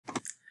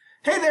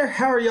Hey there,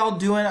 how are y'all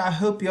doing? I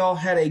hope y'all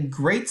had a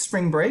great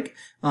spring break.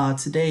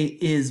 Today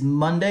is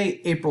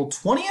Monday, April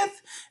 20th,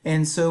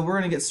 and so we're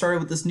going to get started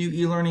with this new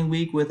e-learning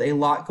week with a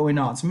lot going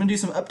on. So I'm going to do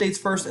some updates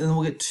first, and then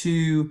we'll get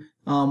to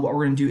what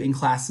we're going to do in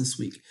class this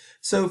week.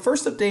 So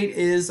first update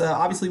is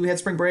obviously we had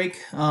spring break,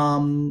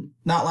 not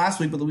last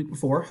week, but the week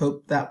before.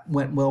 Hope that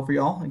went well for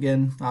y'all.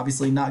 Again,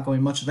 obviously not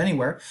going much of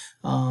anywhere,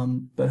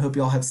 but hope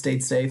y'all have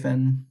stayed safe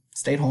and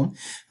stayed home.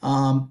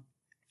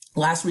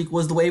 Last week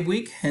was the wave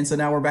week, and so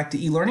now we're back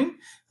to e-learning.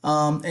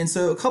 And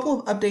so a couple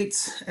of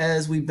updates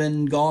as we've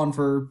been gone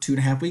for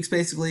 2.5 weeks,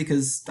 basically,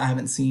 because I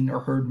haven't seen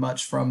or heard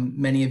much from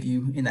many of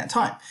you in that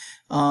time.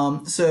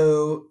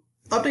 So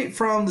update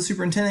from the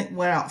superintendent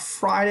went out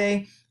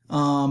Friday.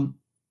 Understand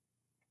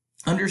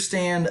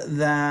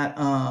that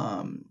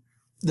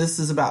this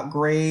is about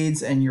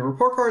grades and your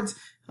report cards.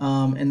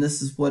 And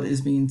this is what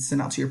is being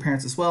sent out to your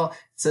parents as well. It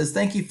says,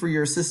 thank you for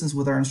your assistance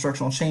with our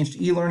instructional change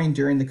to e-learning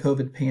during the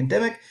COVID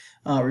pandemic.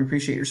 We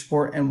appreciate your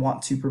support and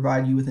want to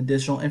provide you with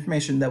additional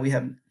information that we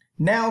have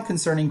now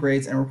concerning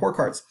grades and report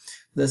cards.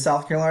 The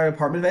South Carolina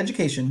Department of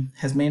Education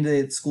has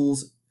mandated that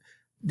schools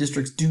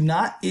districts do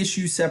not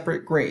issue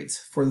separate grades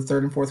for the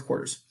third and fourth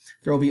quarters.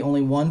 There will be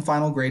only one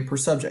final grade per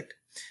subject.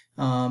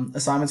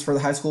 Assignments for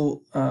the high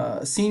school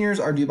seniors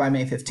are due by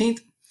May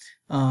 15th.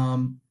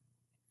 And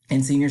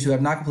seniors who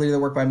have not completed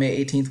their work by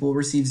May 18th will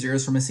receive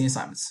zeros for missing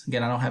assignments.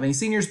 Again, I don't have any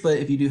seniors, but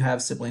if you do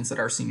have siblings that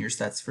are seniors,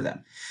 that's for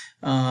them.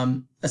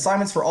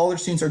 Assignments for all their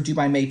students are due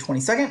by May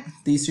 22nd.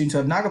 These students who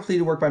have not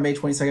completed work by May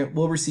 22nd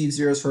will receive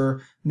zeros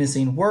for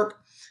missing work.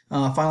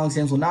 Final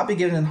exams will not be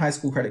given in high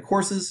school credit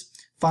courses.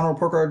 Final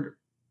report card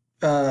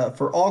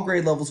for all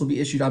grade levels will be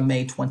issued on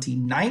May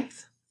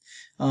 29th.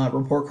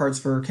 Report cards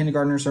for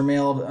kindergartners are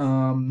mailed.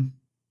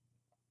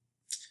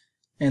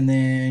 And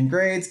then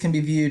grades can be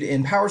viewed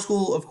in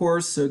PowerSchool, of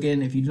course. So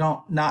again, if you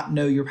don't not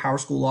know your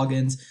PowerSchool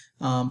logins,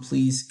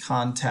 please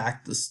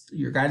contact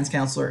your guidance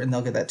counselor and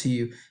they'll get that to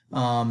you.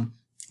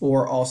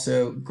 Or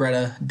also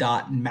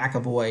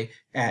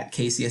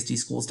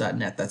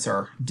greta.mcavoy@kcsdschools.net. That's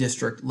our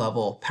district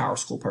level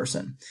PowerSchool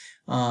person.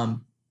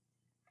 And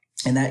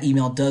that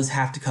email does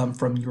have to come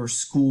from your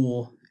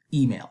school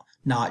email,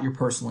 not your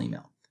personal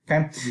email.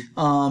 Okay.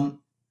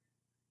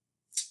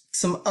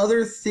 Some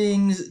other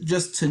things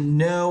just to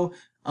know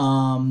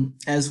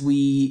as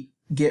we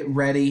get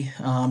ready.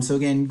 So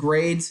again,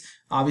 grades,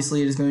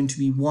 obviously it is going to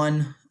be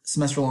one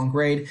semester long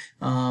grade.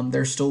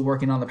 They're still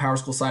working on the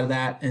PowerSchool side of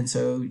that. And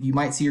so you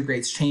might see your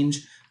grades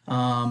change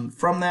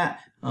from that,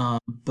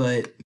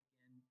 but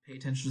pay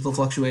attention to the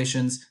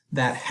fluctuations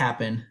that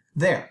happen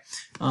there.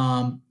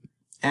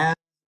 As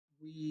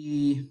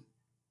we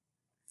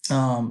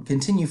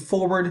continue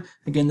forward,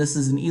 again, this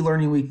is an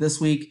e-learning week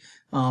this week.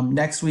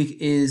 Next week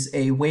is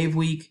a wave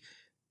week.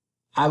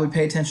 I would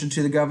pay attention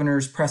to the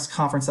governor's press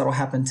conference that will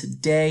happen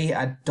today.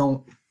 I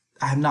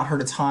have not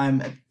heard a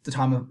time at the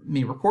time of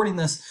me recording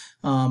this,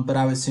 but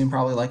I would assume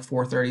probably like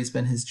 4:30 has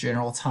been his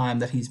general time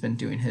that he's been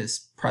doing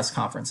his press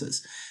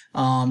conferences.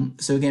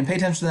 So again, pay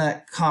attention to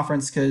that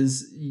conference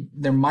because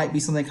there might be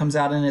something that comes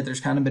out in it. There's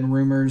kind of been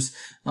rumors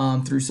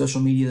through social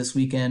media this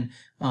weekend.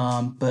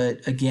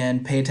 But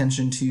again, pay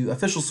attention to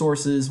official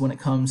sources when it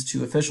comes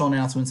to official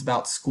announcements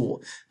about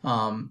school.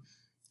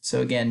 So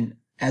again,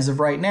 as of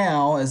right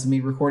now, as me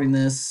recording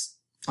this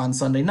on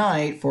Sunday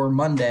night for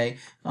Monday,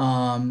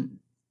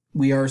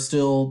 we are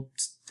still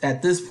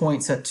at this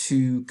point set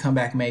to come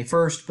back May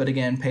 1st. But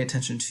again, pay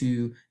attention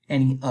to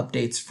any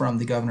updates from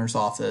the governor's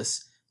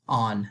office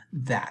on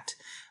that.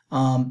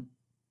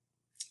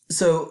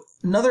 So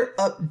another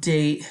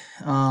update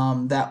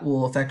that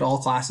will affect all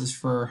classes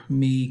for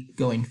me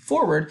going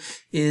forward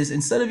is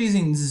instead of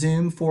using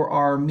Zoom for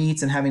our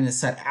meets and having a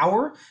set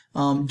hour,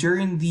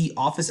 during the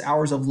office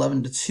hours of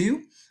 11 to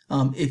 2,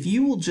 if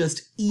you will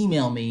just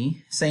email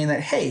me saying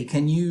that, hey,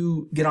 can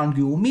you get on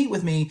Google Meet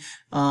with me?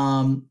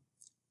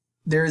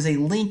 There is a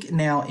link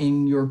now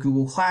in your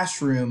Google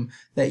Classroom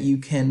that you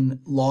can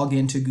log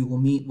into Google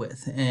Meet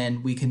with,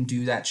 and we can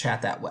do that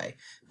chat that way.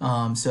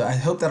 So I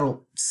hope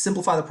that'll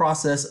simplify the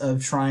process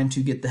of trying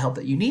to get the help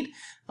that you need.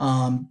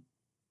 And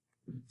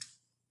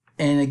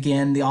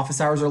again, the office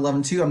hours are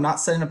 11 to 2. I'm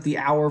not setting up the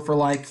hour for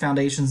like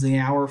foundations, the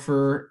hour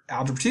for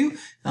Algebra 2.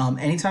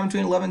 Anytime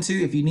between 11 and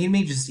 2, if you need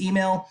me, just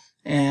email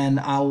and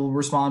I will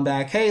respond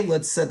back, hey,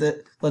 let's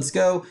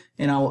go,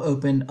 and I will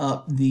open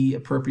up the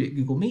appropriate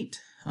Google Meet.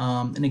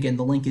 And again,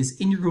 the link is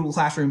in your Google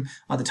Classroom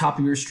at the top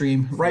of your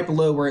stream, right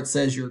below where it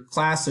says your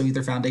class, so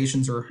either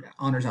Foundations or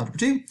Honors Algebra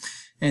 2.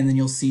 And then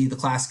you'll see the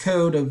class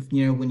code of,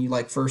 when you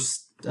like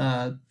first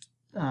could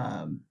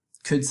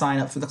sign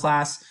up for the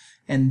class.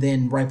 And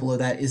then right below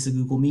that is the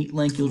Google Meet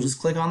link. You'll just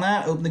click on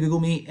that, open the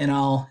Google Meet, and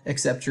I'll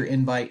accept your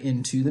invite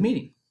into the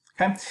meeting.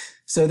 Okay,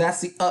 so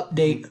that's the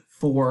update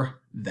for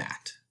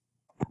that.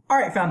 All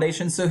right,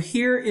 Foundation, so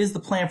here is the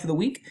plan for the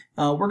week.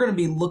 We're going to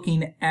be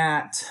looking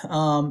at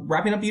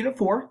wrapping up Unit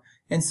 4.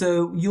 And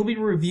so you'll be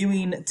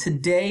reviewing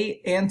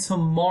today and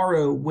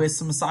tomorrow with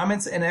some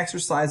assignments and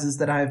exercises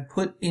that I've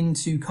put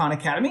into Khan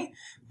Academy.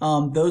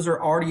 Those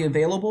are already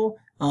available.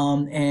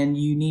 and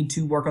you need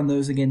to work on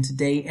those again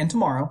today and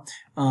tomorrow.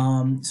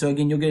 So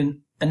again, you'll get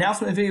an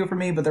announcement video from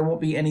me, but there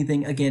won't be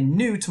anything again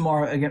new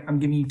tomorrow. Again, I'm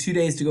giving you 2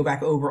 days to go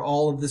back over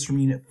all of this from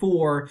Unit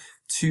 4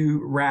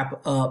 to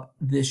wrap up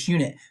this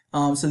unit.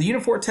 So the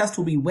Unit 4 test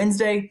will be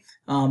Wednesday.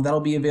 That'll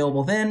be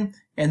available then.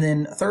 And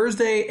then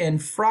Thursday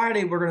and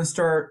Friday, we're going to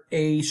start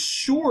a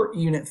short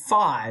Unit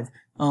 5,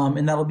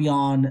 and that'll be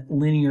on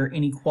linear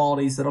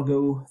inequalities. That'll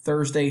go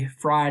Thursday,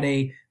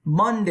 Friday,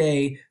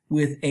 Monday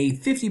with a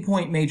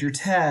 50-point major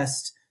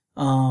test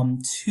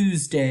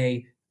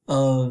Tuesday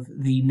of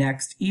the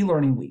next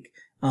e-learning week.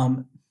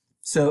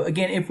 So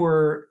again, if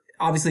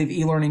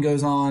e-learning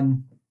goes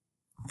on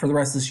for the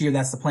rest of this year,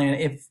 that's the plan.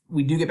 If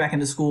we do get back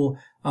into school,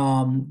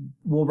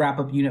 we'll wrap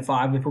up Unit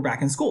 5 if we're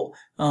back in school.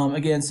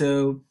 Again,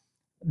 so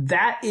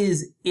that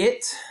is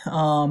it.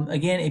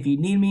 Again, if you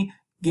need me,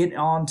 get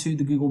onto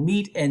the Google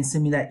Meet and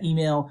send me that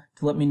email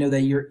to let me know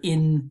that you're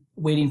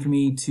waiting for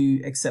me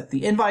to accept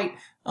the invite.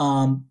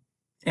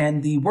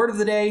 And the word of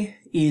the day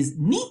is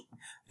neat.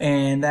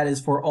 And that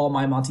is for all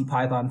my Monty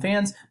Python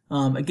fans.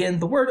 Again,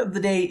 the word of the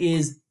day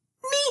is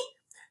me.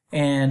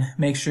 And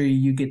make sure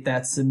you get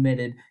that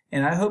submitted.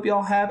 And I hope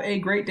y'all have a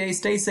great day.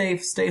 Stay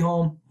safe, stay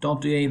home.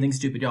 Don't do anything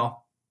stupid, y'all.